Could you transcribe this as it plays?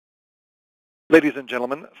Ladies and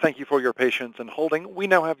gentlemen, thank you for your patience in holding. We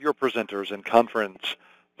now have your presenters in conference.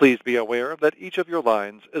 Please be aware that each of your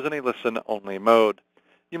lines is in a listen-only mode.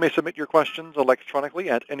 You may submit your questions electronically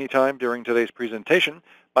at any time during today's presentation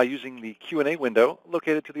by using the Q&A window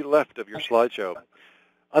located to the left of your slideshow.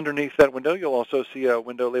 Underneath that window, you'll also see a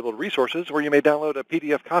window labeled Resources where you may download a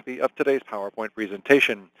PDF copy of today's PowerPoint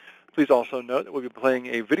presentation. Please also note that we'll be playing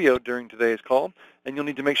a video during today's call, and you'll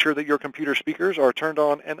need to make sure that your computer speakers are turned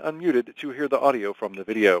on and unmuted to hear the audio from the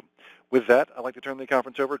video. With that, I'd like to turn the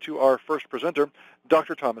conference over to our first presenter,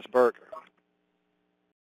 Dr. Thomas Burke.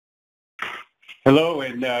 Hello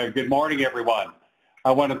and good morning, everyone.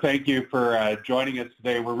 I want to thank you for joining us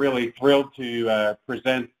today. We're really thrilled to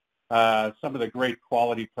present some of the great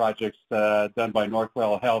quality projects done by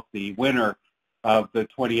Northwell Health, the winner of the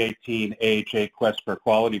 2018 AHA Quest for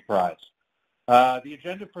Quality Prize. The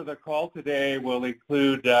agenda for the call today will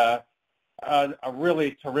include a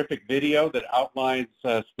really terrific video that outlines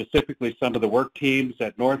specifically some of the work teams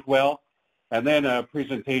at Northwell, and then a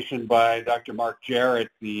presentation by Dr. Mark Jarrett,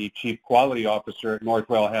 the Chief Quality Officer at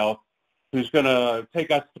Northwell Health, who's going to take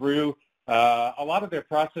us through a lot of their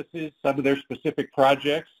processes, some of their specific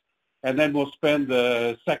projects, and then we'll spend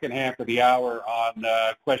the second half of the hour on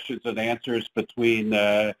questions and answers between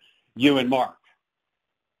you and Mark.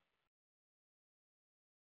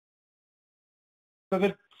 So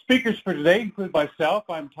the speakers for today include myself.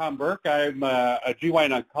 I'm Tom Burke. I'm a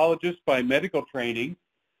GYN oncologist by medical training.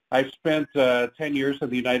 I spent 10 years in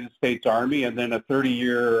the United States Army and then a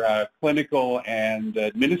 30-year clinical and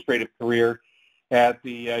administrative career at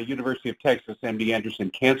the University of Texas MD Anderson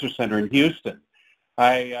Cancer Center in Houston.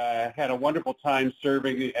 I had a wonderful time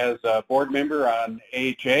serving as a board member on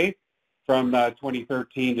AHA from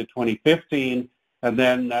 2013 to 2015, and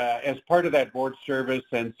then as part of that board service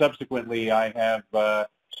and subsequently I have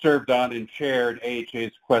served on and chaired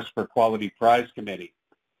AHA's Quest for Quality Prize Committee.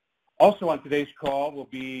 Also on today's call will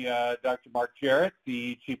be Dr. Mark Jarrett,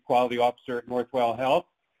 the Chief Quality Officer at Northwell Health.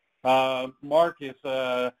 Mark is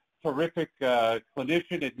a terrific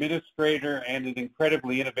clinician, administrator, and an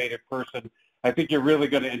incredibly innovative person. I think you're really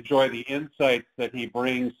going to enjoy the insights that he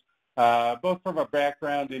brings, both from a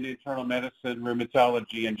background in internal medicine,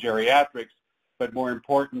 rheumatology, and geriatrics, but more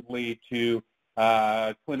importantly to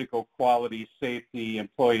clinical quality, safety,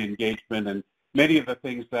 employee engagement, and many of the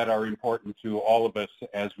things that are important to all of us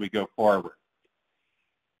as we go forward.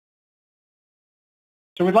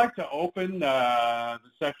 So we'd like to open the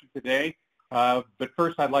session today, but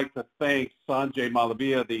first I'd like to thank Sanjay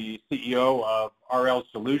Malavia, the CEO of RL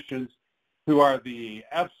Solutions, who are the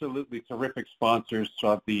absolutely terrific sponsors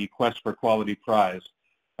of the Quest for Quality Prize.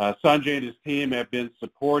 Sanjay and his team have been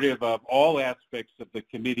supportive of all aspects of the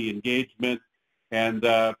committee engagement and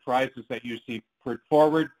prizes that you see put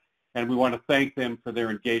forward, and we want to thank them for their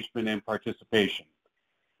engagement and participation.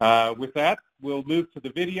 With that, we'll move to the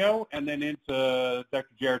video and then into Dr.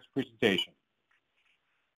 Jarrett's presentation.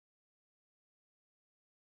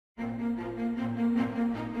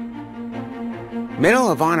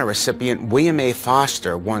 Medal of Honor recipient William A.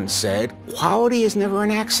 Foster once said, "Quality is never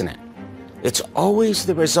an accident. It's always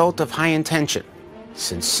the result of high intention,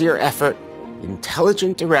 sincere effort,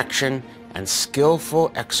 intelligent direction, and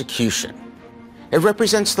skillful execution. It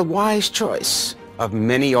represents the wise choice of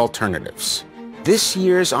many alternatives." This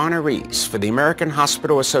year's honorees for the American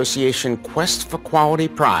Hospital Association Quest for Quality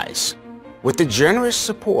Prize, with the generous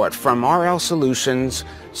support from RL Solutions,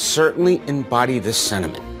 certainly embody this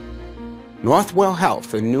sentiment. Northwell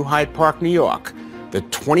Health in New Hyde Park, New York, the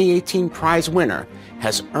 2018 prize winner,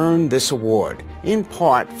 has earned this award in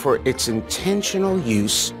part for its intentional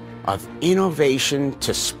use of innovation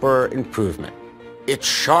to spur improvement. Its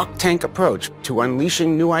Shark Tank approach to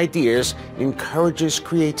unleashing new ideas encourages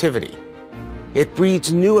creativity. It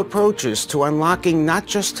breeds new approaches to unlocking not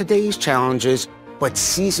just today's challenges, but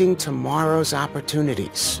seizing tomorrow's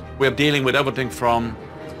opportunities. We're dealing with everything from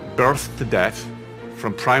birth to death,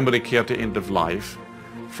 from primary care to end of life,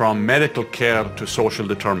 from medical care to social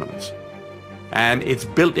determinants. And it's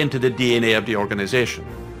built into the DNA of the organization.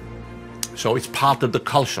 So it's part of the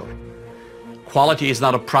culture. Quality is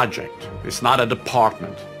not a project. It's not a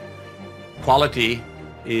department. Quality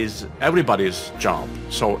is everybody's job.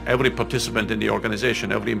 So every participant in the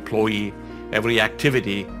organization, every employee, every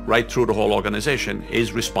activity right through the whole organization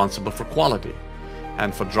is responsible for quality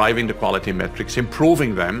and for driving the quality metrics,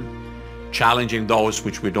 improving them, challenging those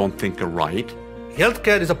which we don't think are right.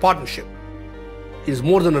 Healthcare is a partnership. It is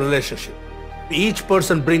more than a relationship. Each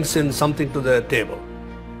person brings in something to the table,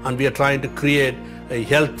 and we are trying to create a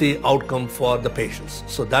healthy outcome for the patients.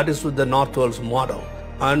 So that is with the Northwell's motto.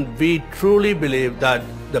 And we truly believe that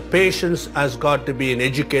the patients has got to be an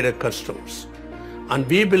educated customers. And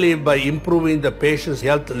we believe by improving the patient's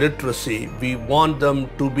health literacy, we want them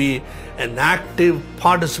to be an active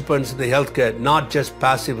participants in the healthcare, not just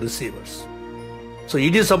passive receivers. So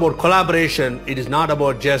it is about collaboration. It is not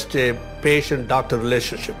about just a patient-doctor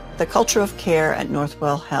relationship. The culture of care at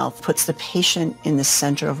Northwell Health puts the patient in the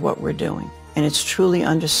center of what we're doing. And it's truly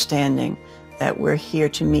understanding that we're here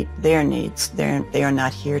to meet their needs. They are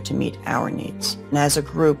not here to meet our needs. And as a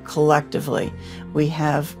group, collectively, we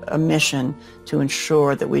have a mission to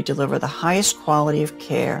ensure that we deliver the highest quality of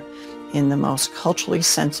care in the most culturally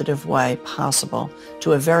sensitive way possible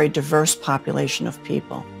to a very diverse population of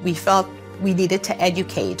people. We felt we needed to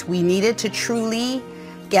educate. We needed to truly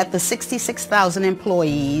get the 66,000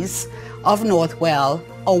 employees of Northwell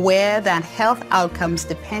aware that health outcomes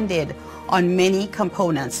depended on many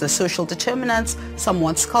components, the social determinants,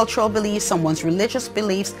 someone's cultural beliefs, someone's religious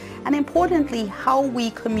beliefs, and importantly, how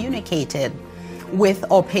we communicated with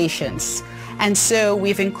our patients. And so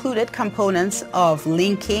we've included components of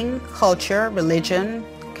linking culture, religion,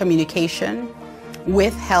 communication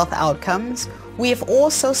with health outcomes. We have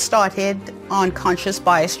also started unconscious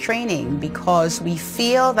bias training because we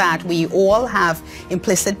feel that we all have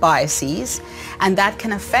implicit biases, and that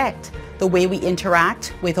can affect the way we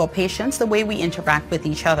interact with our patients, the way we interact with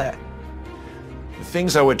each other. The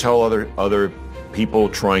things I would tell other people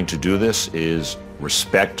trying to do this is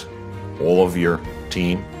respect all of your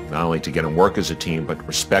team, not only to get them work as a team, but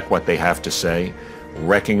respect what they have to say.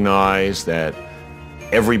 Recognize that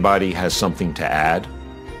everybody has something to add,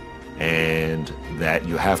 and that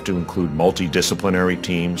you have to include multidisciplinary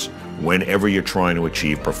teams whenever you're trying to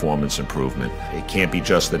achieve performance improvement. It can't be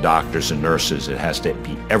just the doctors and nurses. It has to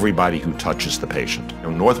be everybody who touches the patient. You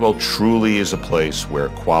know, Northwell truly is a place where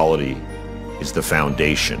quality is the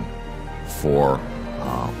foundation for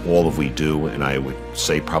all of we do, and I would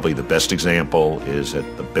say probably the best example is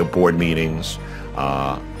at the board meetings.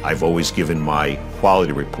 I've always given my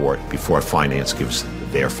quality report before finance gives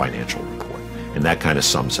their financial report, and that kind of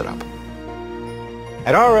sums it up.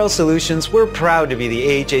 At RL Solutions, we're proud to be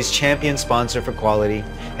the AHA's champion sponsor for quality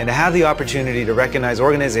and to have the opportunity to recognize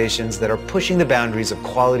organizations that are pushing the boundaries of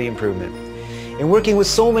quality improvement. In working with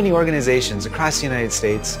so many organizations across the United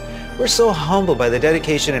States, we're so humbled by the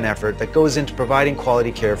dedication and effort that goes into providing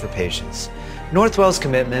quality care for patients. Northwell's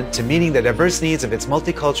commitment to meeting the diverse needs of its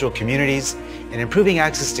multicultural communities and improving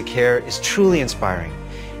access to care is truly inspiring.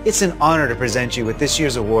 It's an honor to present you with this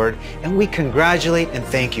year's award, and we congratulate and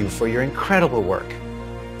thank you for your incredible work.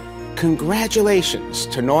 Congratulations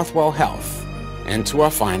to Northwell Health and to our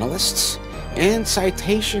finalists and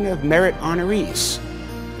citation of merit honorees.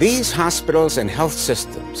 These hospitals and health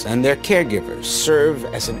systems and their caregivers serve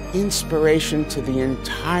as an inspiration to the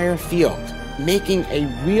entire field, making a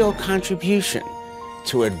real contribution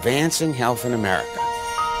to advancing health in America.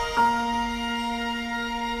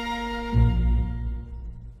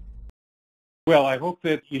 Well, I hope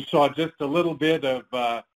that you saw just a little bit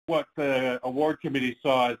of what the award committee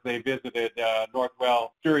saw as they visited Northwell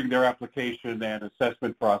during their application and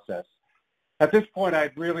assessment process. At this point,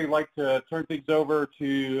 I'd really like to turn things over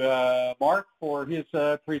to Mark for his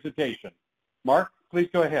presentation. Mark, please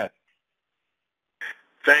go ahead.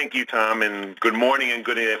 Thank you, Tom, and good morning and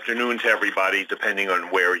good afternoon to everybody, depending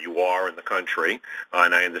on where you are in the country.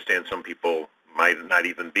 And I understand some people might not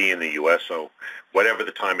even be in the U.S., so whatever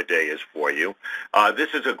the time of day is for you.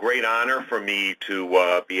 This is a great honor for me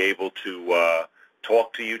to be able to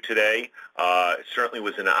talk to you today. It certainly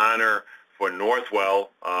was an honor for Northwell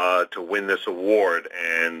to win this award,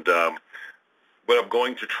 and what I'm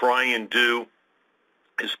going to try and do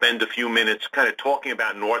is spend a few minutes kind of talking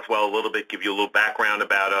about Northwell a little bit, give you a little background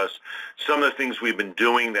about us, some of the things we've been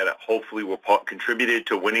doing that hopefully will contributed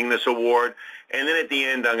to winning this award, and then at the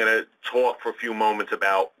end I'm going to talk for a few moments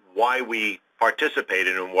about why we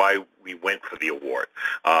participated and why we went for the award,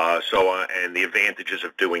 and the advantages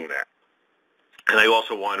of doing that. And I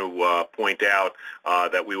also want to point out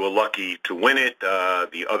that we were lucky to win it.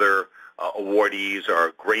 The other awardees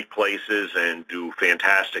are great places and do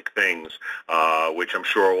fantastic things, which I'm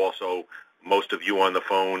sure also most of you on the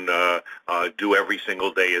phone do every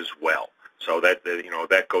single day as well. So that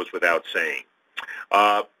that goes without saying.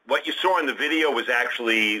 What you saw in the video was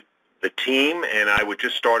actually the team, and I would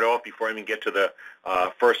just start off before I even get to the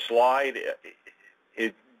first slide.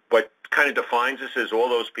 What kind of defines us is all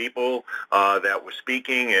those people that were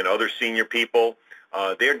speaking and other senior people.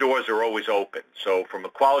 Their doors are always open. So from a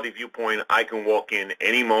quality viewpoint, I can walk in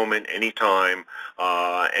any moment, any time,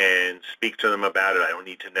 and speak to them about it. I don't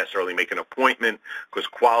need to necessarily make an appointment because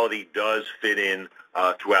quality does fit in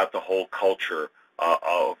throughout the whole culture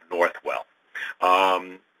of Northwell.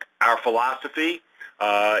 Our philosophy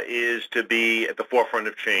is to be at the forefront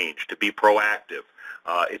of change, to be proactive.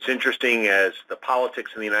 It's interesting as the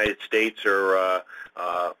politics in the United States are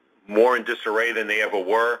more in disarray than they ever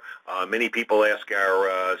were. Many people ask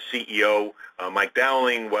our CEO, Mike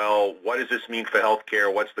Dowling, well, what does this mean for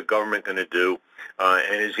healthcare? What's the government going to do?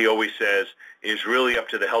 And as he always says, it is really up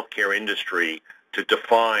to the healthcare industry to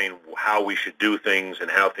define how we should do things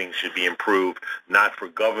and how things should be improved, not for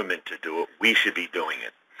government to do it. We should be doing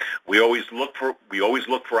it. We always look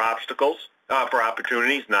for obstacles, for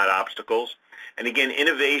opportunities, not obstacles. And again,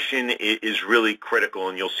 innovation is really critical,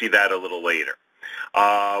 and you'll see that a little later.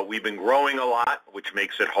 We've been growing a lot, which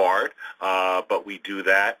makes it hard, but we do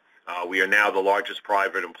that. We are now the largest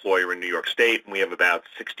private employer in New York State, and we have about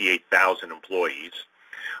 68,000 employees.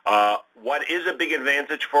 What is a big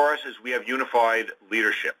advantage for us is we have unified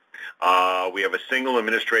leadership. We have a single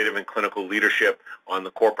administrative and clinical leadership on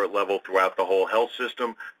the corporate level throughout the whole health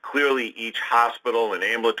system. Clearly, each hospital and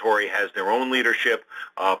ambulatory has their own leadership,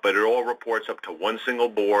 but it all reports up to one single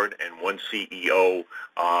board and one CEO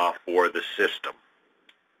for the system.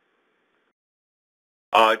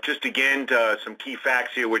 Just again, some key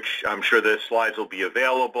facts here, which I'm sure the slides will be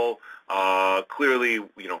available. Clearly,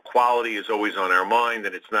 quality is always on our mind,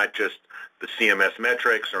 and it's not just the CMS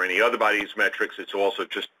metrics or any other body's metrics. It's also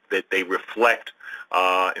just that they reflect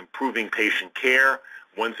improving patient care.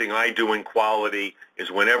 One thing I do in quality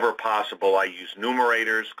is whenever possible, I use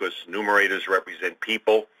numerators because numerators represent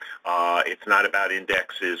people. It's not about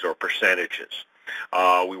indexes or percentages.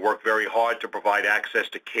 We work very hard to provide access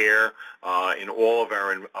to care in all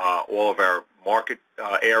of our market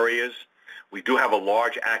areas. We do have a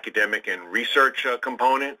large academic and research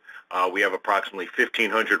component. We have approximately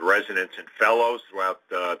 1,500 residents and fellows throughout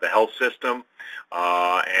the health system,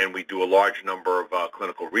 and we do a large number of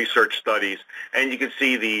clinical research studies. And you can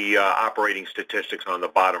see the operating statistics on the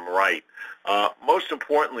bottom right. Most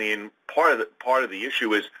importantly, and part of the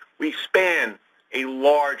issue is we span a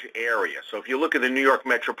large area. So if you look at the New York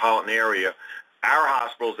metropolitan area, our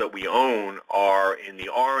hospitals that we own are in the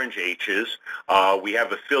orange H's. We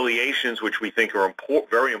have affiliations which we think are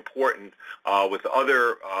very important with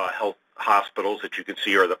other health hospitals that you can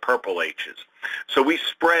see are the purple H's. So we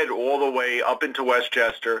spread all the way up into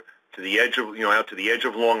Westchester to the edge of, out to the edge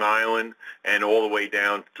of Long Island and all the way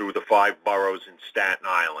down through the 5 boroughs in Staten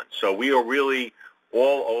Island. So we are really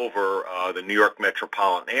all over the New York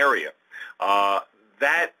metropolitan area.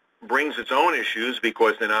 That brings its own issues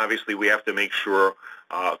because then obviously we have to make sure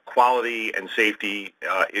quality and safety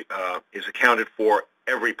is accounted for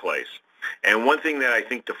every place. And one thing that I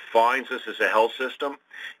think defines us as a health system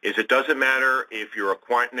is it doesn't matter if you're a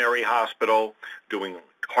quaternary hospital doing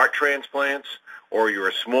heart transplants or you're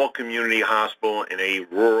a small community hospital in a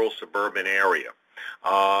rural suburban area.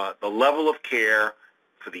 The level of care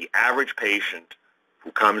for the average patient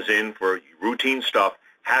who comes in for routine stuff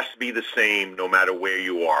has to be the same no matter where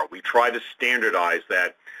you are. We try to standardize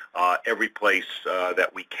that every place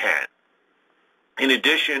that we can. In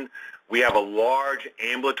addition, we have a large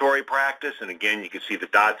ambulatory practice, and again, you can see the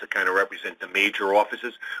dots that kind of represent the major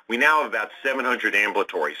offices. We now have about 700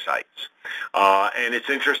 ambulatory sites. And it's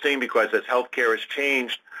interesting because as healthcare has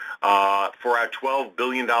changed, for our $12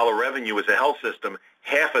 billion revenue as a health system,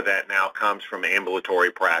 half of that now comes from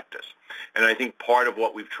ambulatory practice. And I think part of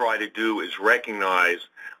what we've tried to do is recognize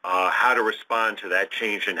how to respond to that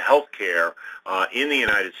change in healthcare in the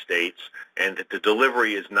United States, and that the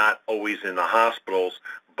delivery is not always in the hospitals,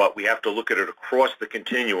 but we have to look at it across the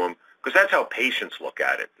continuum because that's how patients look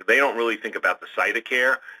at it. They don't really think about the site of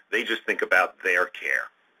care. They just think about their care.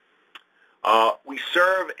 We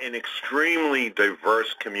serve an extremely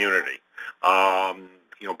diverse community.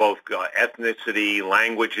 Both ethnicity,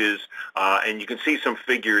 languages, and you can see some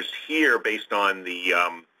figures here based on the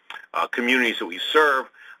communities that we serve.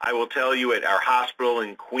 I will tell you at our hospital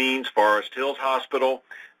in Queens, Forest Hills Hospital,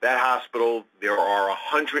 that hospital, there are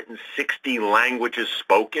 160 languages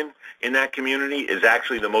spoken in that community. Is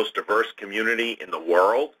actually the most diverse community in the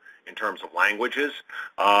world in terms of languages.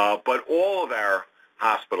 But all of our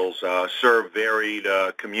hospitals serve varied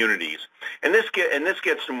communities, and this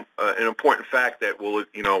gets some, an important fact that we'll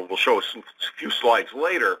show us a few slides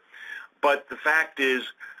later. But the fact is,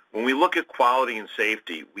 when we look at quality and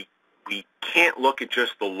safety, we can't look at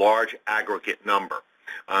just the large aggregate number.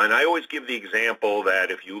 And I always give the example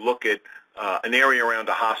that if you look at an area around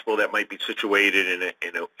a hospital that might be situated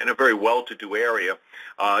in a very well-to-do area,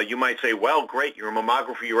 you might say, well, great, your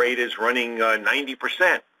mammography rate is running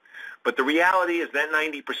 90%. But the reality is that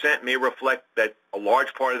 90% may reflect that a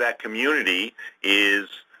large part of that community is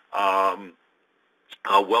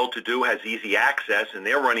well-to-do has easy access, and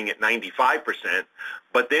they're running at 95%.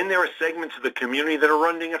 But then there are segments of the community that are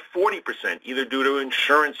running at 40%, either due to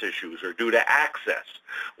insurance issues or due to access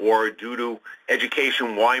or due to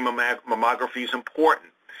education, why mammography is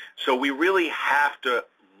important. So we really have to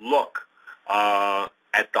look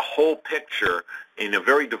at the whole picture in a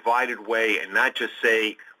very divided way and not just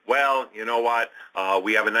say, well, you know what,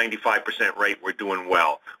 we have a 95% rate, we're doing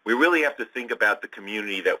well. We really have to think about the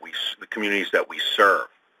communities that we serve.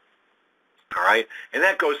 All right, and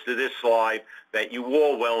that goes to this slide that you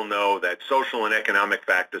all well know that social and economic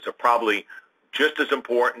factors are probably just as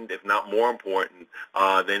important, if not more important,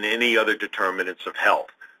 than any other determinants of health.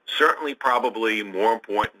 Certainly probably more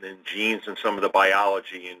important than genes and some of the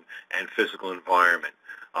biology and physical environment.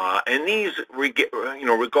 And these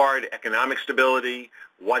regard economic stability,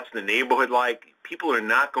 what's the neighborhood like. People are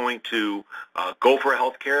not going to go for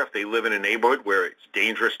health care if they live in a neighborhood where it's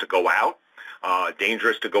dangerous to go out,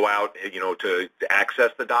 to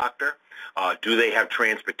access the doctor. Do they have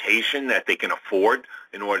transportation that they can afford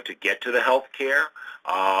in order to get to the health care?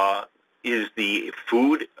 Is the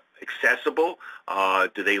food accessible?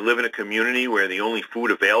 Do they live in a community where the only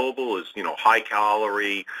food available is, high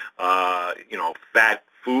calorie, fat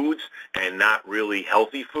foods and not really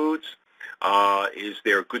healthy foods? Is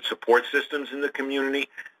there good support systems in the community?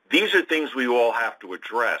 These are things we all have to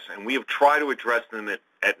address, and we have tried to address them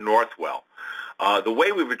at Northwell. The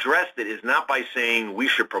way we've addressed it is not by saying we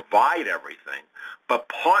should provide everything, but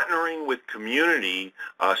partnering with community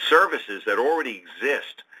services that already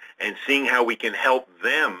exist and seeing how we can help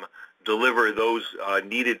them deliver those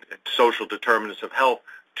needed social determinants of health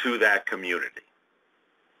to that community.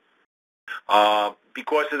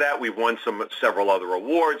 Because of that, we've won several other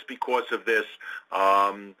awards because of this,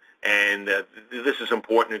 and this is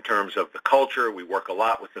important in terms of the culture. We work a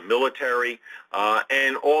lot with the military,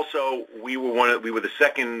 and also we were the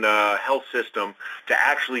second health system to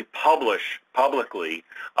actually publish publicly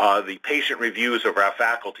the patient reviews of our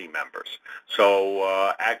faculty members.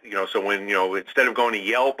 So, so when instead of going to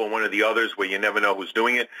Yelp or one of the others where you never know who's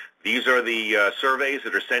doing it, these are the surveys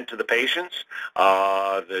that are sent to the patients.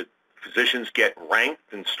 The physicians get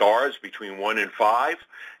ranked in stars between 1 and 5,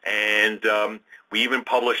 and we even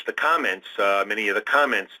publish the comments, many of the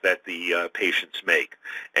comments that the patients make.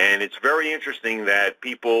 And it's very interesting that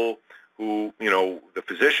people who, the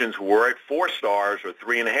physicians who were at 4 stars or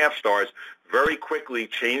 3.5 stars very quickly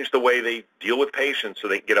change the way they deal with patients so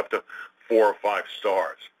they can get up to 4 or 5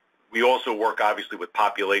 stars. We also work obviously with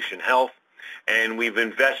population health, and we've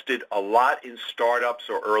invested a lot in startups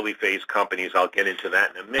or early phase companies, I'll get into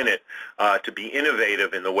that in a minute, to be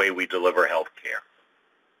innovative in the way we deliver health care.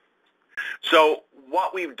 So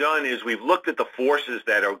what we've done is we've looked at the forces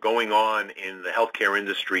that are going on in the healthcare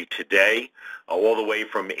industry today, all the way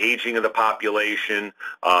from aging of the population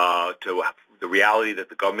to the reality that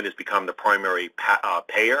the government has become the primary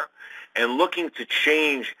payer, and looking to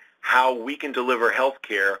change how we can deliver health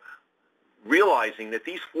care, realizing that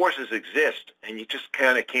these forces exist, and you just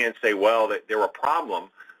kind of can't say, well, that they're a problem.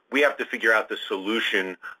 We have to figure out the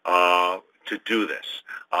solution to do this.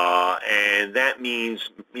 And that means,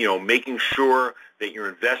 making sure that your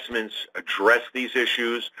investments address these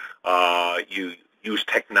issues. You use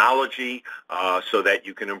technology so that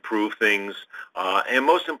you can improve things. And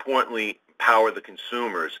most importantly, empower the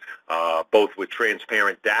consumers, both with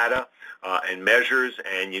transparent data and measures,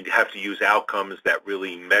 and you have to use outcomes that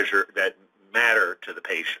really matter to the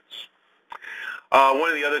patients. One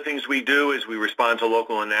of the other things we do is we respond to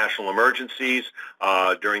local and national emergencies.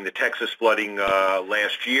 During the Texas flooding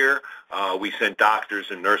last year, we sent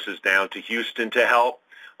doctors and nurses down to Houston to help.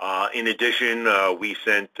 In addition, we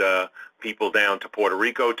sent people down to Puerto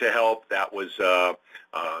Rico to help. That was,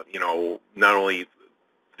 not only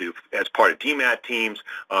as part of DMAT teams,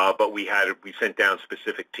 but we sent down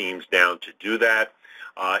specific teams down to do that.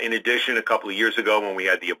 In addition, a couple of years ago when we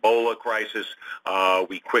had the Ebola crisis,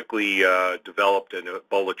 we quickly developed an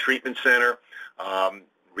Ebola treatment center.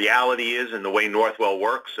 Reality is, and the way Northwell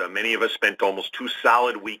works, many of us spent almost 2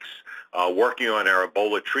 solid weeks working on our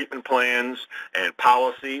Ebola treatment plans and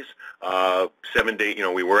policies. 7 days,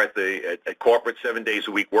 we were at corporate 7 days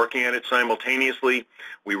a week working at it simultaneously.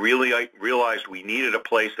 We really realized we needed a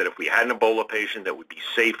place that if we had an Ebola patient that would be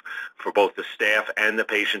safe for both the staff and the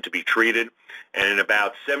patient to be treated. And in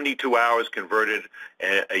about 72 hours converted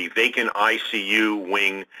a vacant ICU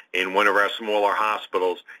wing in one of our smaller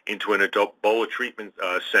hospitals into an Ebola treatment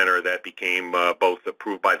center that became both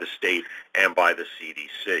approved by the state and by the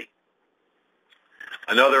CDC.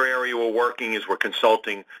 Another area we're working is we're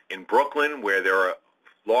consulting in Brooklyn, where there are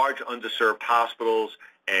large underserved hospitals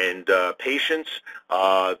and patients.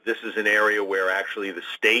 This is an area where actually the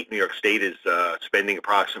state, New York State, is spending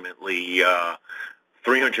approximately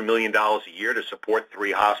 $300 million a year to support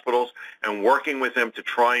 3 hospitals, and working with them to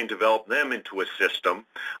try and develop them into a system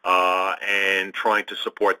and trying to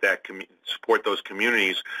support those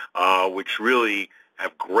communities, which really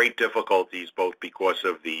have great difficulties, both because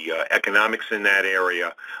of the economics in that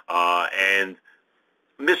area and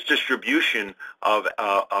misdistribution of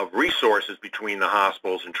resources between the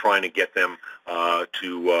hospitals, and trying to get them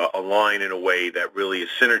to align in a way that really is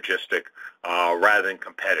synergistic rather than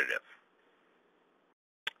competitive.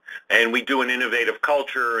 And we do an innovative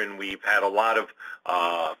culture, and we've had a lot of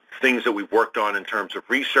things that we've worked on in terms of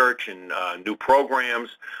research and new programs.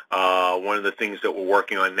 One of the things that we're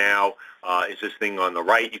working on now is this thing on the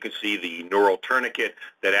right. You can see the neural tourniquet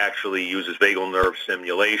that actually uses vagal nerve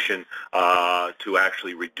stimulation to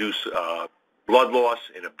actually reduce blood loss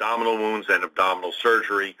in abdominal wounds and abdominal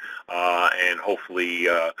surgery, and hopefully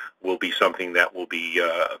will be something that will be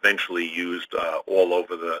eventually used all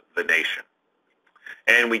over the nation.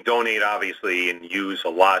 And we donate, obviously, and use a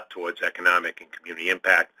lot towards economic and community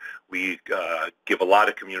impact. We give a lot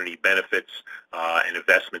of community benefits and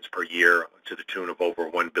investments per year to the tune of over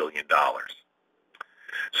 $1 billion.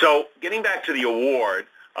 So getting back to the award,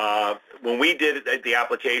 when we did the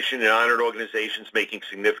application, it honored organizations making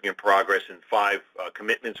significant progress in 5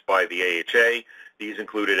 commitments by the AHA. These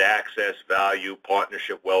included access, value,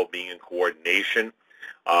 partnership, well-being, and coordination.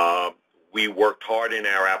 We worked hard in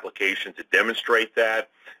our application to demonstrate that,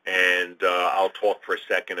 and I'll talk for a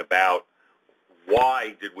second about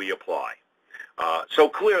why did we apply. So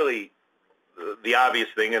clearly, the obvious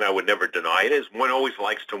thing, and I would never deny it, is one always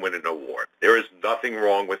likes to win an award. There is nothing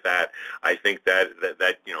wrong with that. I think that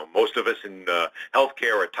you know, most of us in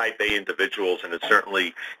healthcare are type A individuals, and it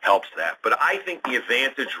certainly helps that. But I think the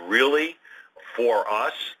advantage really for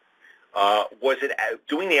us was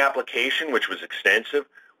doing the application, which was extensive,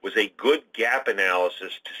 was a good gap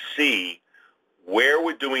analysis to see where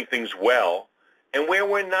we're doing things well and where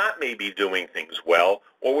we're not maybe doing things well,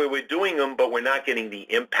 or where we're doing them but we're not getting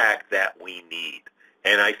the impact that we need.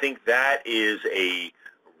 And I think that is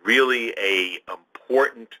really a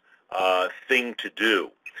important thing to do.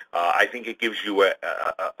 I think it gives you a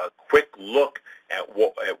quick look at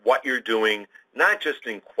what you're doing, not just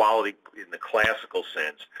in quality in the classical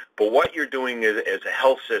sense, but what you're doing as a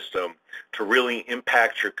health system to really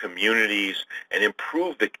impact your communities and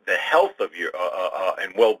improve the health of your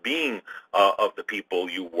and well-being of the people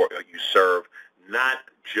you serve, not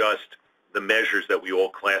just the measures that we all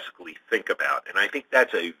classically think about. And I think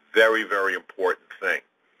that's a very, very important thing.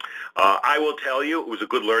 I will tell you, it was a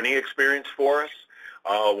good learning experience for us.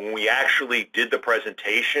 When we actually did the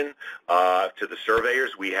presentation to the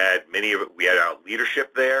surveyors, we had our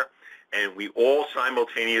leadership there, and we all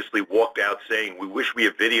simultaneously walked out saying we wish we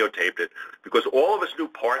had videotaped it, because all of us knew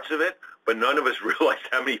parts of it, but none of us realized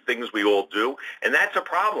how many things we all do, and that's a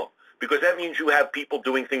problem, because that means you have people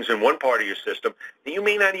doing things in one part of your system that you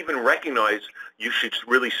may not even recognize you should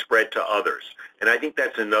really spread to others. And I think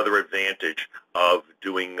that's another advantage of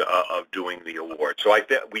doing the award. So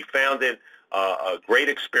we found it a great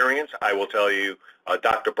experience. I will tell you,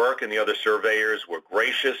 Dr. Burke and the other surveyors were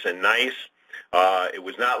gracious and nice. It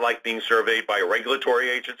was not like being surveyed by a regulatory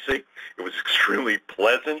agency. It was extremely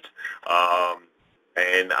pleasant.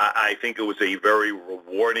 And I think it was a very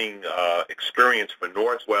rewarding experience for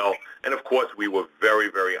Northwell. And of course, we were very,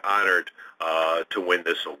 very honored to win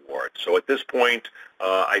this award. So at this point,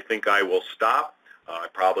 I think I will stop. I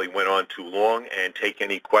probably went on too long, and take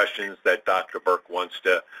any questions that Dr. Burke wants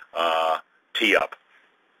to tee up.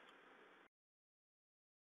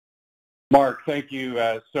 Mark, thank you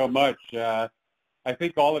so much. I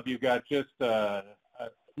think all of you got just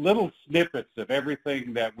little snippets of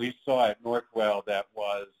everything that we saw at Northwell that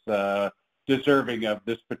was deserving of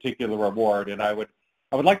this particular award. And I would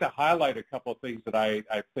like to highlight a couple of things that I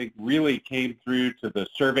think really came through to the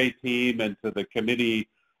survey team and to the committee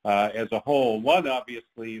as a whole. One,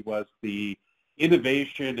 obviously, was the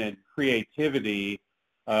innovation and creativity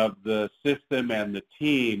of the system and the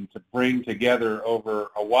team to bring together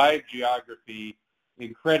over a wide geography,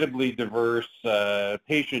 incredibly diverse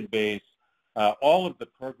patient base, all of the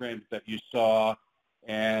programs that you saw,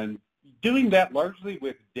 and doing that largely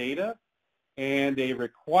with data and a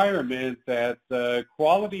requirement that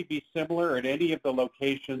quality be similar at any of the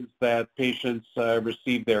locations that patients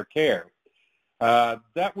receive their care.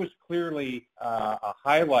 That was clearly a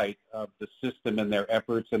highlight of the system and their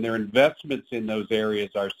efforts, and their investments in those areas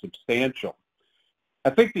are substantial. I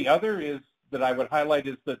think the other is that I would highlight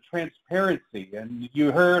is the transparency, and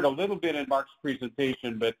you heard a little bit in Mark's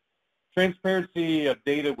presentation, but transparency of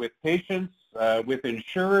data with patients, with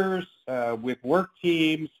insurers, with work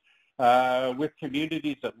teams, with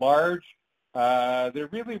communities at large. There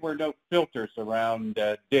really were no filters around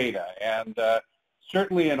data. And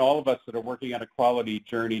certainly in all of us that are working on a quality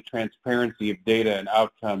journey, transparency of data and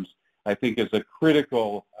outcomes, I think, is a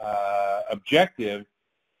critical objective.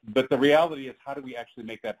 But the reality is, how do we actually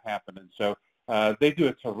make that happen? And so they do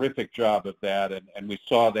a terrific job of that, and we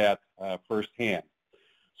saw that firsthand.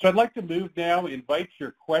 So I'd like to move now, invite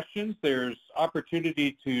your questions. There's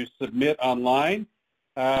opportunity to submit online.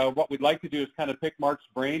 What we'd like to do is kind of pick Mark's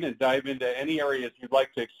brain and dive into any areas you'd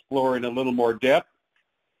like to explore in a little more depth.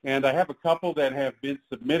 And I have a couple that have been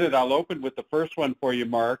submitted. I'll open with the first one for you,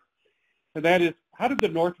 Mark. And that is, how did the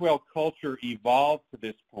Northwell culture evolve to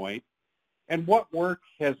this point? And what work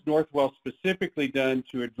has Northwell specifically done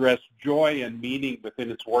to address joy and meaning within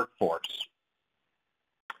its workforce?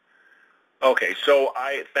 Okay, so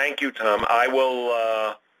I thank you, Tom. I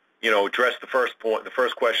will, address the first point, the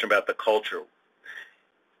first question about the culture.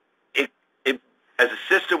 As a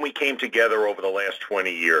system, we came together over the last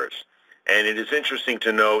 20 years, and it is interesting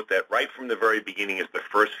to note that right from the very beginning, as the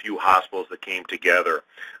first few hospitals that came together,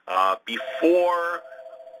 before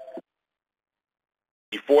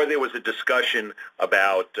there was a discussion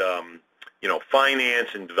about finance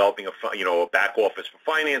and developing a back office for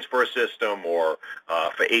finance for a system or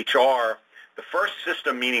for HR. The first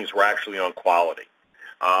system meetings were actually on quality.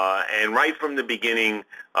 And right from the beginning,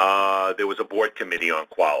 there was a board committee on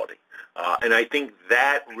quality. And I think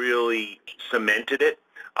that really cemented it.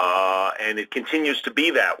 And it continues to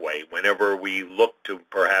be that way whenever we look to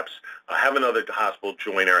perhaps have another hospital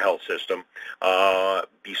join our health system.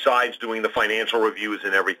 Besides doing the financial reviews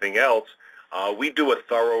and everything else, we do a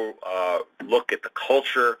thorough look at the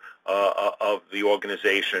culture of the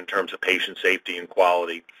organization in terms of patient safety and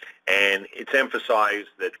quality, and it's emphasized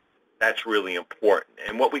that that's really important.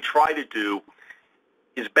 And what we try to do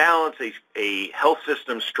is balance a health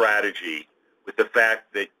system strategy with the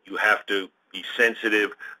fact that you have to be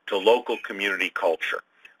sensitive to local community culture.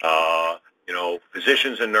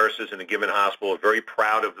 Physicians and nurses in a given hospital are very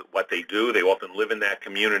proud of what they do. They often live in that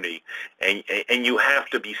community, and you have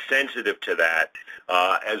to be sensitive to that,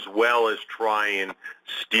 as well as try and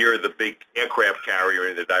steer the big aircraft carrier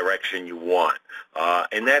in the direction you want.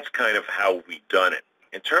 And that's kind of how we've done it.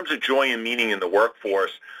 In terms of joy and meaning in the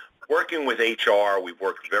workforce, working with HR, we've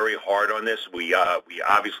worked very hard on this. We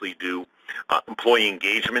obviously do employee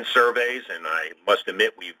engagement surveys, and I must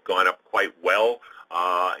admit we've gone up quite well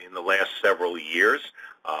in the last several years,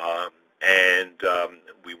 and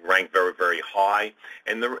we rank very, very high.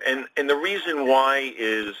 And the reason why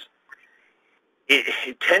is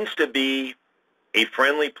it tends to be a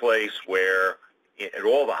friendly place where, at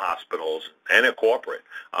all the hospitals and at corporate,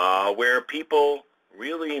 where people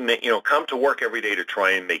really come to work every day to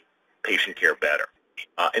try and make patient care better,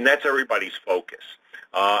 and that's everybody's focus.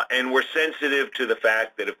 And we're sensitive to the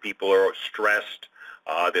fact that if people are stressed,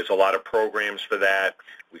 there's a lot of programs for that.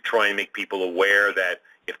 We try and make people aware that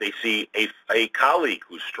if they see a colleague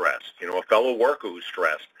who's stressed, a fellow worker who's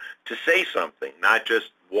stressed, to say something, not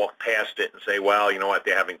just walk past it and say, well, you know what,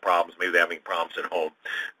 they're having problems. Maybe they're having problems at home.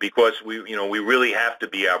 Because we really have to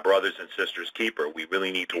be our brothers and sisters keeper. We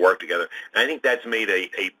really need to work together. And I think that's made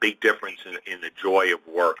a big difference in the joy of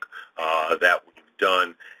work that we've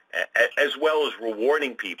done, as well as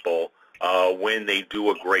rewarding people when they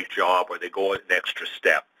do a great job or they go an extra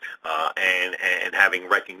step, and having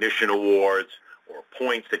recognition awards or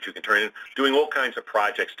points that you can turn in, doing all kinds of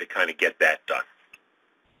projects to kind of get that done.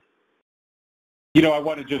 I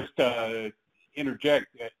want to just interject,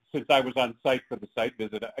 since I was on site for the site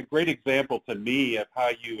visit, a great example to me of how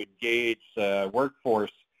you engage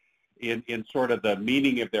workforce in sort of the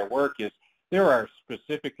meaning of their work is there are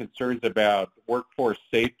specific concerns about workforce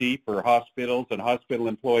safety for hospitals and hospital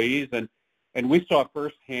employees, and we saw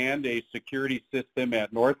firsthand a security system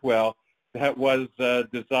at Northwell that was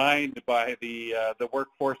designed by the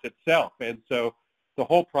workforce itself. And so the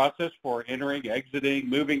whole process for entering, exiting,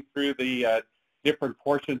 moving through the different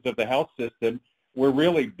portions of the health system were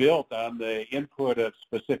really built on the input of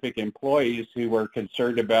specific employees who were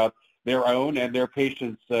concerned about their own and their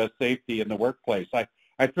patients' safety in the workplace.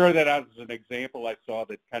 I throw that out as an example I saw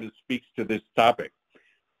that kind of speaks to this topic.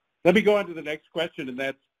 Let me go on to the next question, and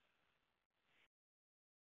that's,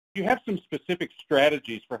 do you have some specific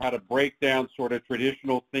strategies for how to break down sort of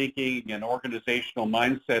traditional thinking and organizational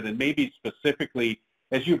mindset, and maybe specifically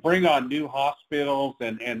as you bring on new hospitals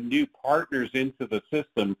and new partners into the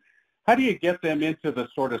system, how do you get them into the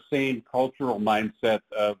sort of same cultural mindset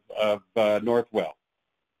of Northwell?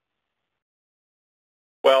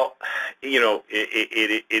 Well,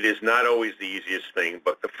 it is not always the easiest thing,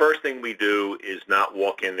 but the first thing we do is not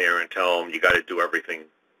walk in there and tell them you got to do everything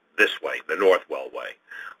this way, the Northwell way.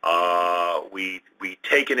 We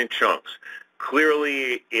take it in chunks.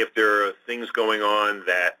 Clearly, if there are things going on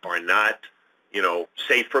that are not,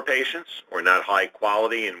 safe for patients or not high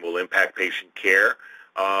quality and will impact patient care,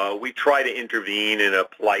 we try to intervene in a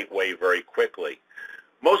polite way very quickly.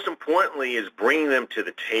 Most importantly is bringing them to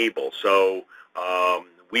the table. So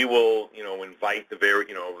we will, invite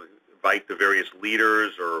the various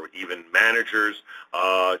leaders or even managers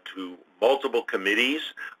to multiple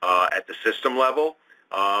committees at the system level,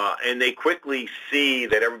 and they quickly see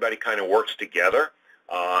that everybody kind of works together,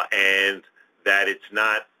 and that it's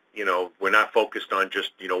not, we're not focused on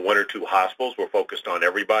just, one or two hospitals. We're focused on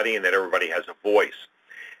everybody, and that everybody has a voice.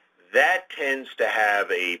 That tends to have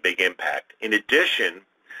a big impact. In addition,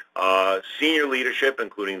 senior leadership,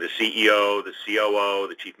 including the CEO, the COO,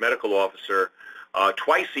 the Chief Medical Officer,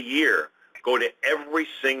 twice a year go to every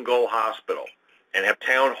single hospital and have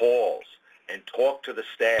town halls and talk to the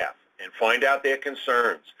staff and find out their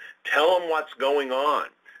concerns. Tell them what's going on.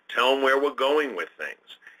 Tell them where we're going with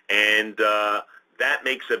things. And that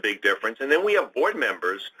makes a big difference. And then we have board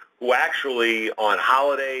members who actually on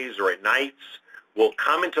holidays or at nights will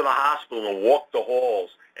come into the hospital and walk the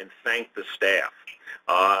halls and thank the staff.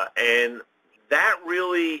 And that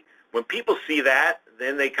really, when people see that,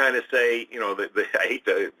 then they kind of say, I hate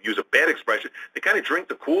to use a bad expression, they kind of drink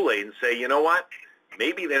the Kool-Aid and say, you know what,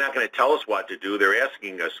 maybe they're not going to tell us what to do. They're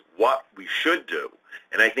asking us what we should do.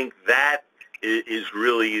 And I think that is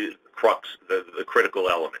really the crux, the critical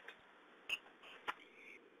element.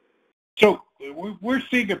 So we're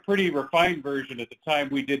seeing a pretty refined version at the time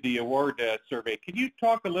we did the award survey. Can you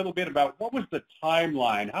talk a little bit about what was the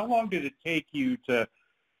timeline? How long did it take you to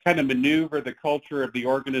kind of maneuver the culture of the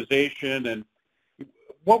organization, and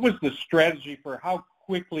what was the strategy for how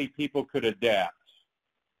quickly people could adapt?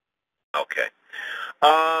 Okay.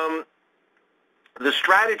 The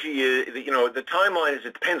strategy is, the timeline is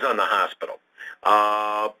it depends on the hospital.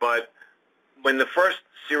 But when the first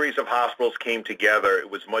series of hospitals came together, it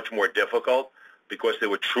was much more difficult because they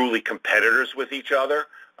were truly competitors with each other.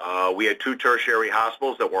 We had two tertiary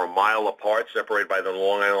hospitals that were a mile apart, separated by the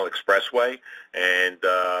Long Island Expressway. And,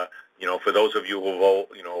 for those of you who are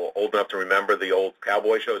old enough to remember the old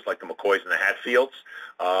cowboy shows like the McCoys and the Hatfields,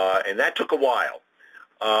 and that took a while.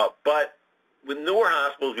 But with newer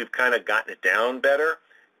hospitals, we've kind of gotten it down better.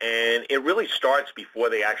 And it really starts before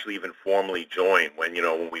they actually even formally join, when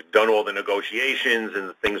we've done all the negotiations and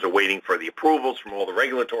the things are waiting for the approvals from all the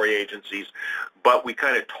regulatory agencies. But we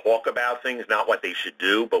kind of talk about things, not what they should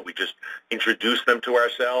do, but we just introduce them to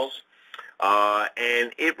ourselves.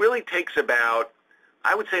 And it really takes about,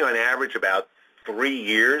 I would say on average, about 3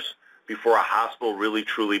 years before a hospital really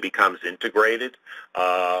truly becomes integrated.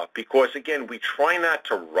 Because, again, we try not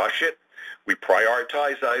to rush it. We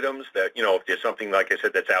prioritize items that, if there's something, like I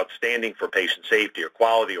said, that's outstanding for patient safety or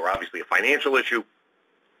quality or obviously a financial issue,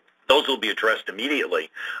 those will be addressed immediately.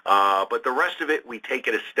 But the rest of it, we take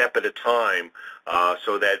it a step at a time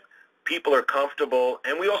so that people are comfortable,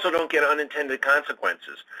 and we also don't get unintended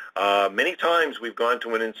consequences. Many times we've gone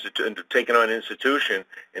to an institution, taken on an institution,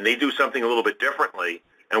 and they do something a little bit differently,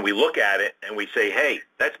 and we look at it and we say, hey,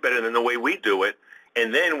 that's better than the way we do it.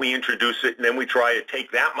 And then we introduce it, and then we try to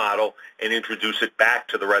take that model and introduce it back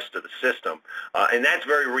to the rest of the system. And that's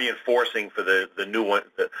very reinforcing for the new one,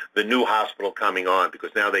 the new hospital coming on,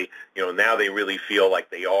 because now they really feel like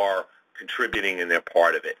they are contributing and they're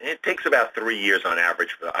part of it. And it takes about 3 years on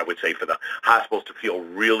average, I would say, for the hospitals to feel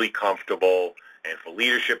really comfortable and for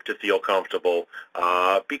leadership to feel comfortable.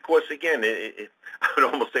 Because again, I would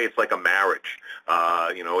almost say it's like a marriage.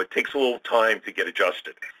 It takes a little time to get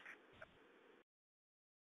adjusted.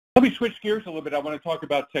 Let me switch gears a little bit. I want to talk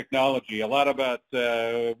about technology. A lot about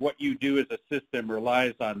what you do as a system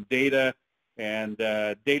relies on data and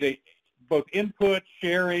data, both input,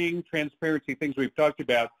 sharing, transparency, things we've talked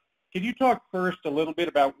about. Can you talk first a little bit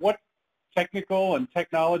about what technical and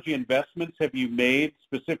technology investments have you made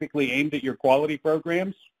specifically aimed at your quality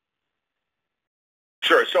programs?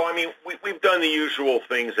 Sure. So, we've done the usual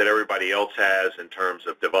things that everybody else has in terms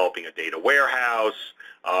of developing a data warehouse,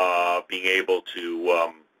 being able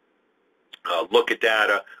to look at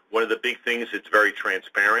data. One of the big things, it's very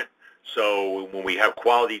transparent. So when we have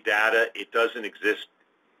quality data, it doesn't exist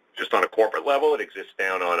just on a corporate level. It exists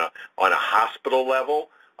down on a hospital level,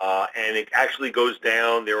 and it actually goes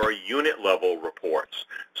down. There are unit level reports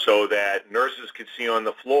so that nurses can see on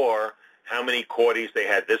the floor how many CAUTIs they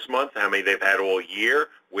had this month, how many they've had all year,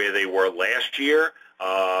 where they were last year.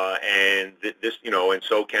 and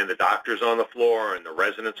so can the doctors on the floor and the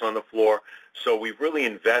residents on the floor. So we've really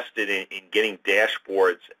invested in getting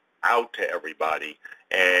dashboards out to everybody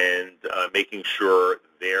and making sure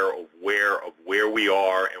they're aware of where we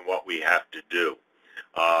are and what we have to do.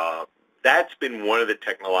 That's been one of the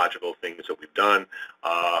technological things that we've done.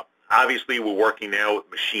 Obviously, we're working now with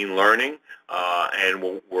machine learning,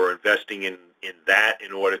 and we're investing in that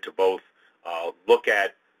in order to both look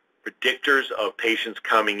at predictors of patients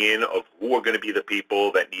coming in, of who are going to be the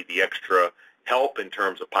people that need the extra help in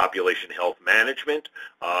terms of population health management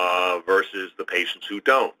versus the patients who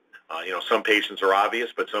don't. Some patients are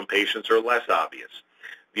obvious, but some patients are less obvious.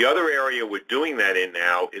 The other area we're doing that in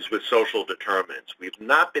now is with social determinants. We've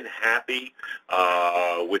not been happy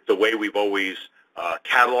with the way we've always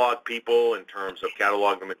catalog people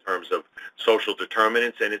catalog them in terms of social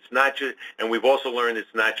determinants, and it's not just. And we've also learned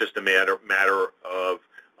it's not just a matter of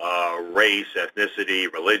race,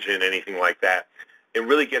 ethnicity, religion, anything like that. It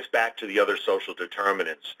really gets back to the other social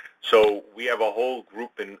determinants. So we have a whole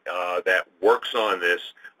group that works on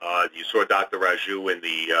this. You saw Dr. Raju in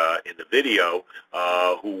the video,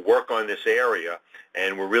 who work on this area,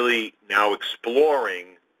 and we're really now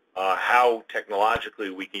exploring how technologically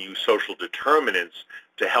we can use social determinants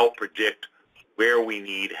to help predict where we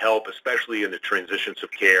need help, especially in the transitions of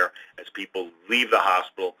care as people leave the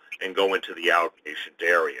hospital and go into the outpatient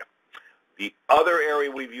area. The other area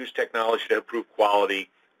we've used technology to improve quality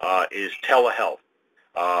is telehealth.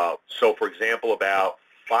 So, for example, about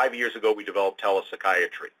 5 years ago, we developed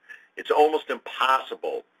telepsychiatry. It's almost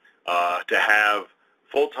impossible to have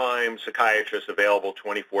full-time psychiatrists available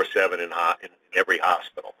 24/7 in every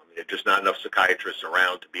hospital. I mean, there are just not enough psychiatrists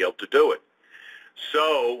around to be able to do it.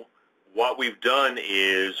 So what we've done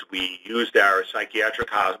is we used our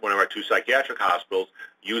one of our 2 psychiatric hospitals,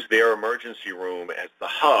 used their emergency room as the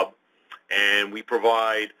hub, and we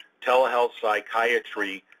provide telehealth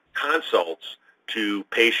psychiatry consults to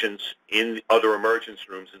patients in other emergency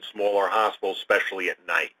rooms in smaller hospitals, especially at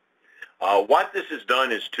night. What this has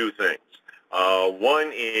done is 2 things.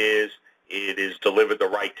 One is it has delivered the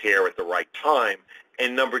right care at the right time,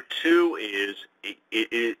 and number 2 is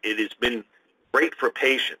it has been great for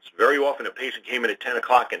patients. Very often a patient came in at 10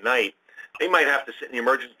 o'clock at night, they might have to sit in the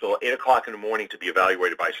emergency until 8 o'clock in the morning to be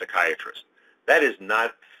evaluated by a psychiatrist. That is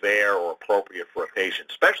not fair or appropriate for a patient,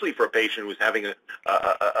 especially for a patient who's having a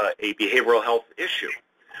behavioral health issue.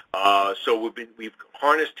 So we've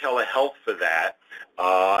harnessed telehealth for that.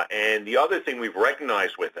 And the other thing we've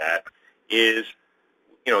recognized with that is,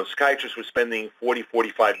 psychiatrists were spending 40,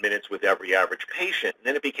 45 minutes with every average patient, and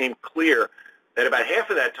then it became clear that about half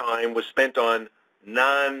of that time was spent on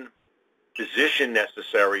non-physician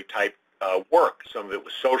necessary type work. Some of it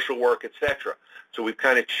was social work, etc. So we've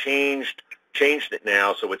kind of changed it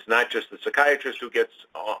now, so it's not just the psychiatrist who gets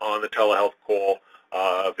on the telehealth call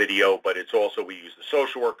video, but it's also we use the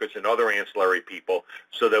social workers and other ancillary people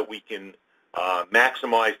so that we can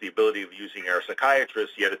maximize the ability of using our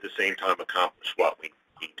psychiatrists, yet at the same time accomplish what we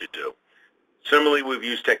need to do. Similarly, we've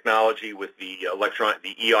used technology with the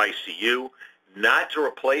EICU, not to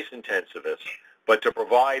replace intensivists, but to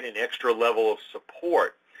provide an extra level of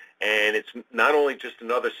support. And it's not only just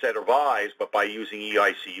another set of eyes, but by using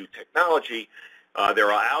EICU technology,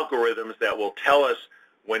 there are algorithms that will tell us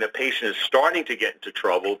when a patient is starting to get into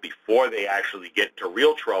trouble before they actually get into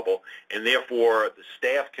real trouble, and therefore the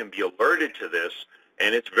staff can be alerted to this.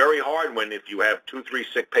 And it's very hard if you have 2, 3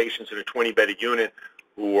 sick patients in a 20-bedded unit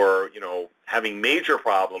who are, having major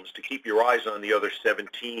problems, to keep your eyes on the other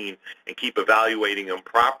 17 and keep evaluating them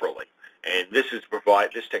properly. And this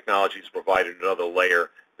technology has provided another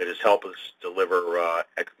layer that has helped us deliver,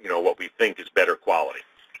 what we think is better quality.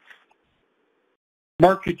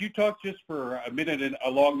 Mark, could you talk just for a minute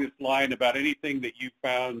along this line about anything that you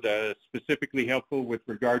found specifically helpful with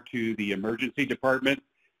regard to the emergency department?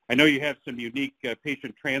 I know you have some unique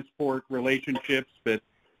patient transport relationships, but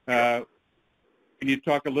can you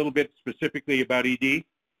talk a little bit specifically about ED?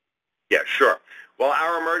 Yeah, sure. Well,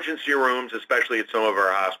 our emergency rooms, especially at some of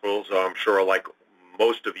our hospitals, I'm sure like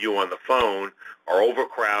most of you on the phone, are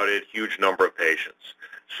overcrowded, huge number of patients.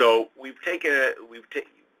 So we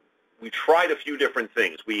tried a few different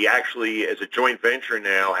things. We actually, as a joint venture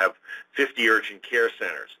now, have 50 urgent care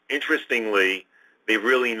centers. Interestingly, they've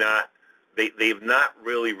not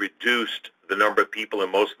really reduced the number of people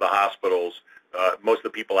in most of the hospitals, most of the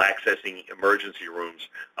people accessing emergency rooms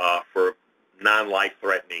for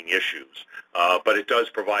non-life-threatening issues. But it does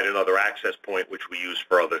provide another access point, which we use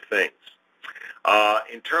for other things.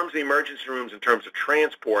 In terms of the emergency rooms, in terms of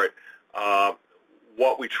transport,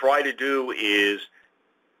 what we try to do is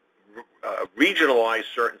regionalize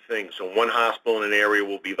certain things. So one hospital in an area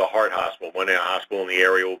will be the heart hospital. One hospital in the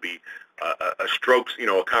area will be a stroke,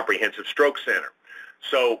 a comprehensive stroke center.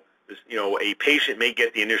 So, a patient may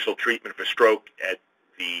get the initial treatment for stroke at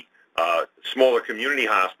the smaller community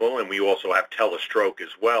hospital, and we also have telestroke as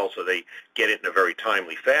well, so they get it in a very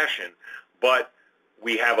timely fashion. But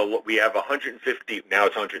we have 150, now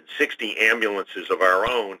it's 160 ambulances of our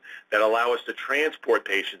own that allow us to transport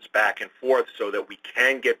patients back and forth so that we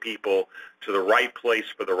can get people to the right place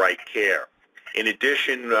for the right care. In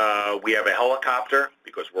addition, we have a helicopter,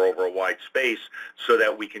 because we're over a wide space, so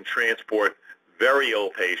that we can transport very ill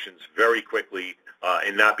patients very quickly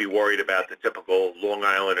and not be worried about the typical Long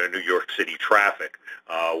Island or New York City traffic,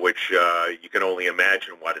 which you can only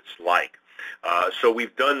imagine what it's like. So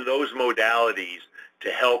we've done those modalities to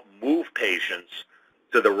help move patients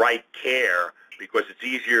to the right care, because it's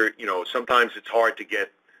easier, sometimes it's hard to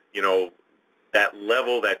get,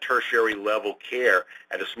 that tertiary level care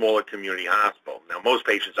at a smaller community hospital. Now, most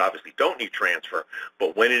patients obviously don't need transfer,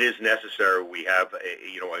 but when it is necessary, we have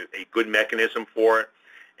a good mechanism for it.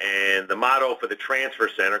 And the motto for the transfer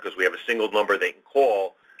center, because we have a single number they can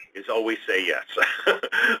call, is always say yes.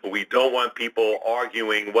 We don't want people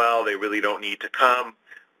arguing, well, they really don't need to come.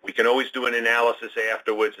 We can always do an analysis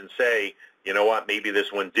afterwards and say, you know what, maybe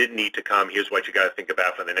this one did need to come. Here's what you got to think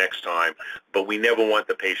about for the next time. But we never want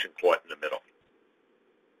the patient caught in the middle.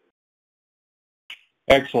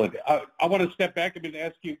 Excellent. I want to step back a minute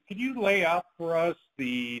and ask you, can you lay out for us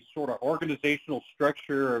the sort of organizational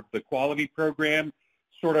structure of the quality program,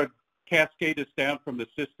 sort of cascade us down from the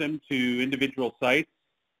system to individual sites?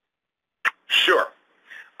 Sure.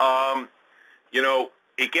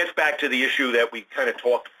 It gets back to the issue that we kind of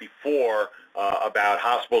talked before about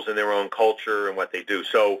hospitals and their own culture and what they do.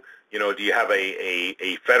 So, do you have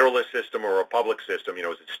a federalist system or a public system? Is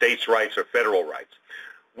it states' rights or federal rights?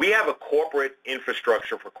 We have a corporate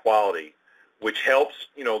infrastructure for quality, which helps,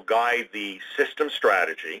 guide the system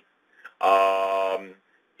strategy,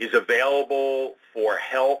 is available for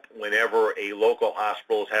help whenever a local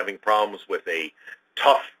hospital is having problems with a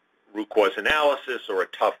tough root cause analysis or a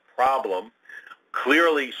tough problem,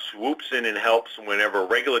 clearly swoops in and helps whenever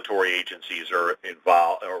regulatory agencies are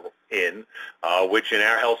involved which in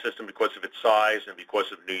our health system, because of its size and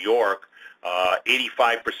because of New York,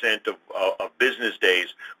 85% of business days,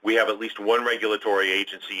 we have at least one regulatory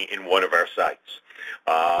agency in one of our sites.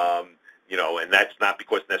 And that's not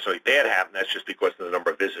because necessarily bad happened, that's just because of the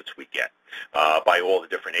number of visits we get by all the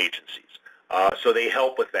different agencies. So they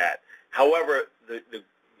help with that. However, the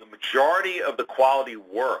majority of the quality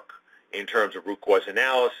work in terms of root cause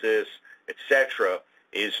analysis, etc.,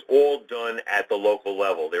 is all done at the local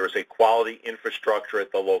level. There is a quality infrastructure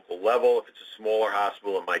at the local level. If it's a smaller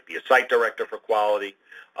hospital, it might be a site director for quality.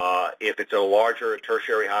 If it's a larger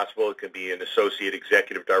tertiary hospital, it could be an associate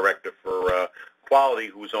executive director for quality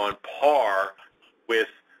who's on par with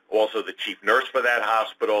also the chief nurse for that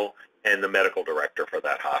hospital and the medical director for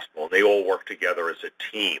that hospital. They all work together as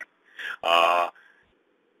a team.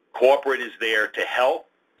 Corporate is there to help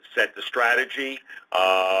set the strategy.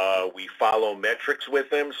 We follow metrics with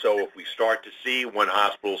them, so if we start to see one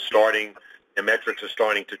hospital starting, the metrics are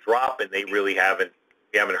starting to drop and we haven't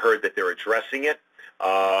heard that they're addressing it,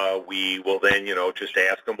 we will then, just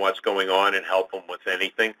ask them what's going on and help them with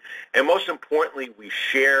anything. And most importantly, we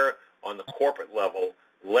share on the corporate level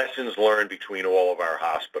lessons learned between all of our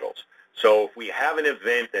hospitals. So if we have an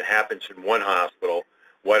event that happens in one hospital,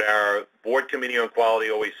 what our board committee on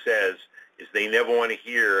quality always says is they never want to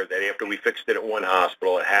hear that after we fixed it at one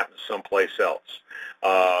hospital, it happens someplace else.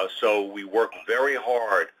 So we work very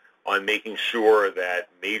hard on making sure that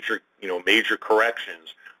major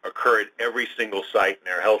corrections occur at every single site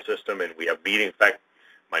in our health system, and we have meetings. In fact,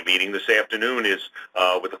 my meeting this afternoon is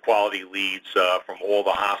with the quality leads from all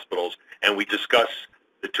the hospitals, and we discuss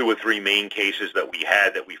the 2 or 3 main cases that we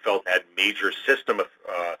had that we felt had major system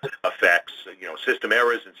effects, system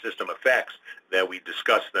errors and system effects, that we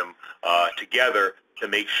discuss them together to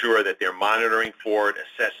make sure that they're monitoring for it,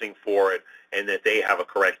 assessing for it, and that they have a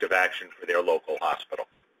corrective action for their local hospital.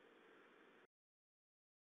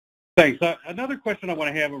 Thanks. Another question I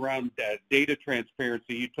want to have around data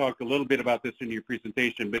transparency. You talked a little bit about this in your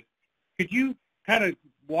presentation, but could you kind of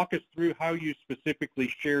walk us through how you specifically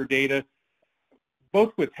share data,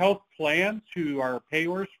 both with health plans who are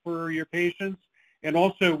payers for your patients and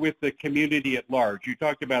also with the community at large? You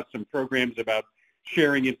talked about some programs about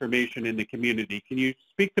sharing information in the community. Can you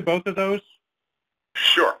speak to both of those?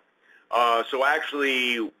 Sure. So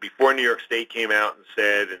actually, before New York State came out and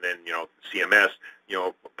said, and then, CMS,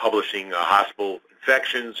 publishing hospital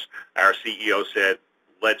infections, our CEO said,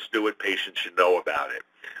 let's do it, patients should know about it.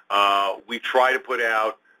 We try to put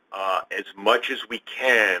out as much as we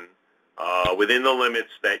can within the limits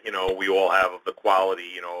that, we all have of the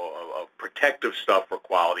quality, of protective stuff for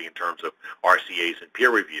quality in terms of RCAs and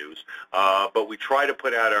peer reviews. But we try to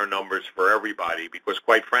put out our numbers for everybody because,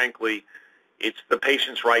 quite frankly, it's the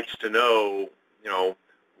patient's rights to know,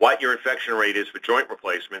 what your infection rate is for joint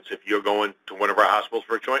replacements if you're going to one of our hospitals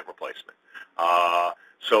for a joint replacement.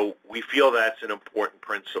 So we feel that's an important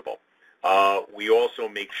principle. We also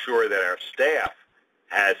make sure that our staff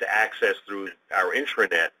has access through our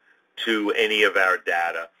intranet to any of our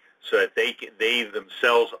data so that they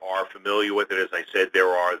themselves are familiar with it. As I said, there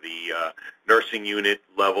are the nursing unit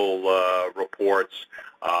level reports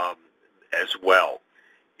as well.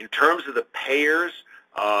 In terms of the payers,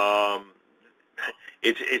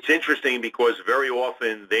 it's interesting because very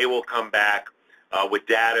often they will come back with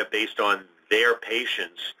data based on their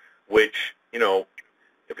patients, which,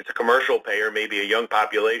 if it's a commercial payer, maybe a young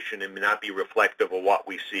population, it may not be reflective of what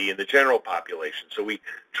we see in the general population. So we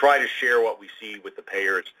try to share what we see with the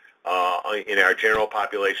payers in our general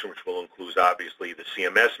population, which will include obviously the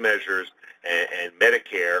CMS measures and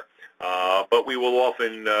Medicare, but we will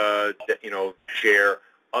often, share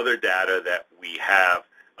other data that we have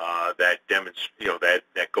that demonstrates,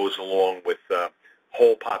 that goes along with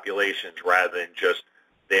whole populations rather than just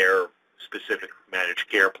their specific managed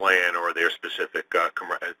care plan or their specific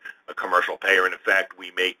commercial payer. And in fact,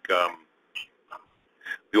 we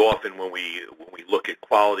often, when we look at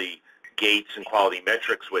quality gates and quality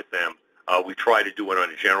metrics with them, we try to do it on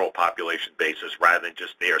a general population basis rather than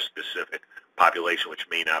just their specific population, which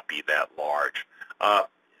may not be that large.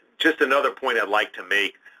 Just another point I'd like to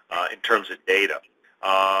make in terms of data.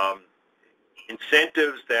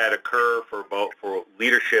 Incentives that occur for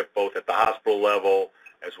leadership, both at the hospital level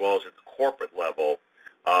as well as at the corporate level,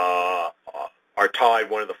 are tied.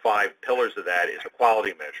 One of the 5 pillars of that is a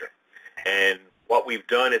quality measure. And what we've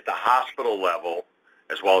done at the hospital level,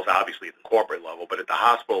 as well as obviously at the corporate level, but at the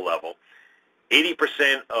hospital level,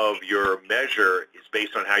 80% of your measure is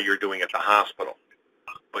based on how you're doing at the hospital,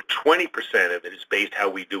 but 20% of it is based how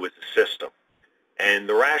we do as a system. And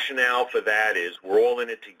the rationale for that is we're all in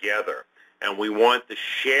it together, and we want the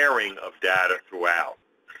sharing of data throughout.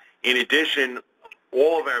 In addition,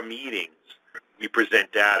 all of our meetings, we present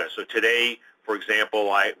data. So today, for example,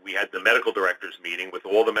 we had the medical directors meeting with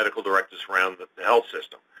all the medical directors around the health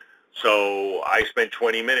system. So I spent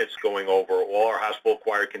 20 minutes going over all our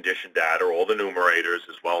hospital-acquired condition data, all the numerators,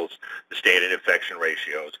 as well as the standard infection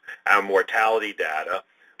ratios, our mortality data.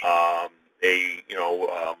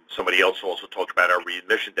 Somebody else also talked about our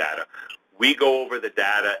readmission data. We go over the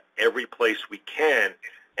data every place we can,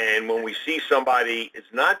 and when we see somebody is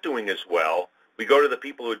not doing as well, we go to the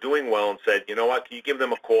people who are doing well and said, you know what, can you give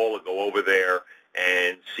them a call or go over there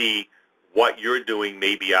and see what you're doing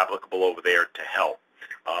may be applicable over there to help.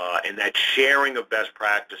 And that sharing of best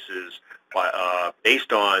practices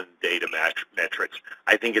based on data metrics,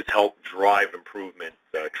 I think it's helped drive improvement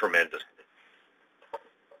tremendously.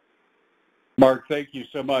 Mark, thank you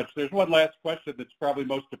so much. There's one last question that's probably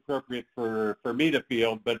most appropriate for me to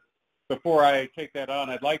field, but before I take that on,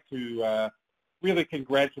 I'd like to really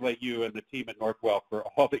congratulate you and the team at Northwell for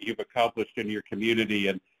all that you've accomplished in your community,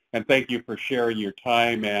 and thank you for sharing your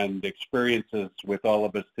time and experiences with all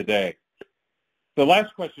of us today. The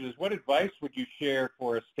last question is, what advice would you share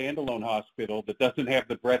for a standalone hospital that doesn't have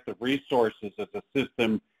the breadth of resources as a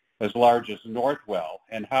system as large as Northwell,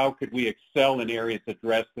 and how could we excel in areas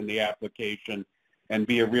addressed in the application and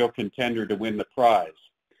be a real contender to win the prize?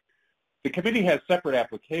 The committee has separate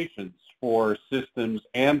applications for systems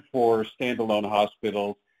and for standalone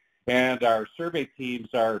hospitals, and our survey teams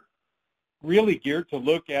are really geared to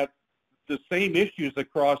look at the same issues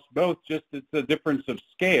across both, just it's a difference of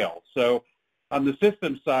scale. So on the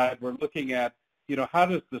system side, we're looking at, how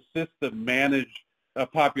does the system manage a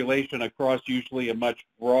population across usually a much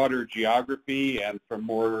broader geography and from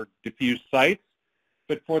more diffuse sites.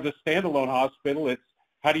 But for the standalone hospital, it's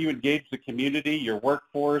how do you engage the community, your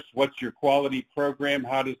workforce, what's your quality program,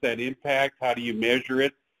 how does that impact, how do you measure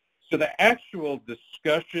it? So the actual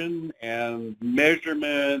discussion and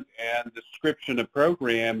measurement and description of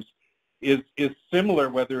programs is similar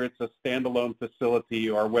whether it's a standalone facility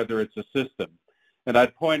or whether it's a system. And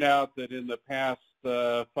I'd point out that in the past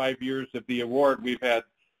 5 years of the award, we've had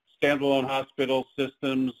standalone hospital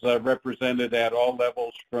systems represented at all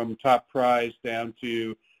levels from top prize down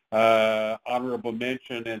to honorable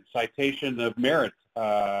mention and citation of merit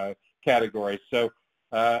categories. So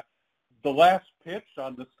the last pitch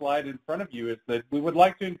on the slide in front of you is that we would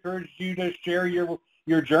like to encourage you to share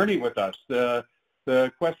your journey with us.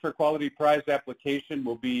 The Quest for Quality Prize application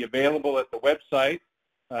will be available at the website.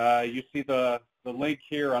 You see the link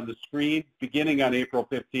here on the screen beginning on April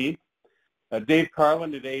 15th. Dave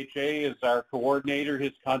Carlin at AHA is our coordinator.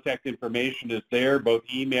 His contact information is there, both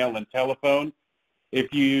email and telephone.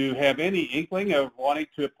 If you have any inkling of wanting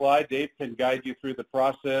to apply, Dave can guide you through the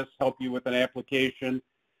process, help you with an application,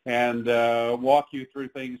 and walk you through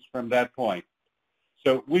things from that point.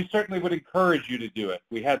 So we certainly would encourage you to do it.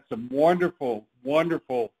 We had some wonderful,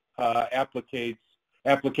 wonderful applications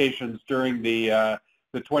during the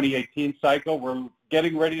 2018 cycle. We're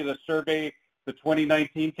getting ready to survey the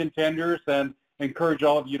 2019 contenders and encourage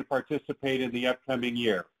all of you to participate in the upcoming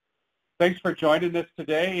year. Thanks for joining us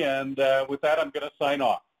today, and with that, I'm going to sign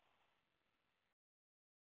off.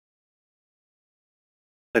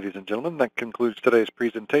 Ladies and gentlemen, that concludes today's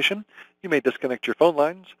presentation. You may disconnect your phone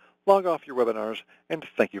lines, log off your webinars, and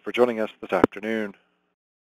thank you for joining us this afternoon.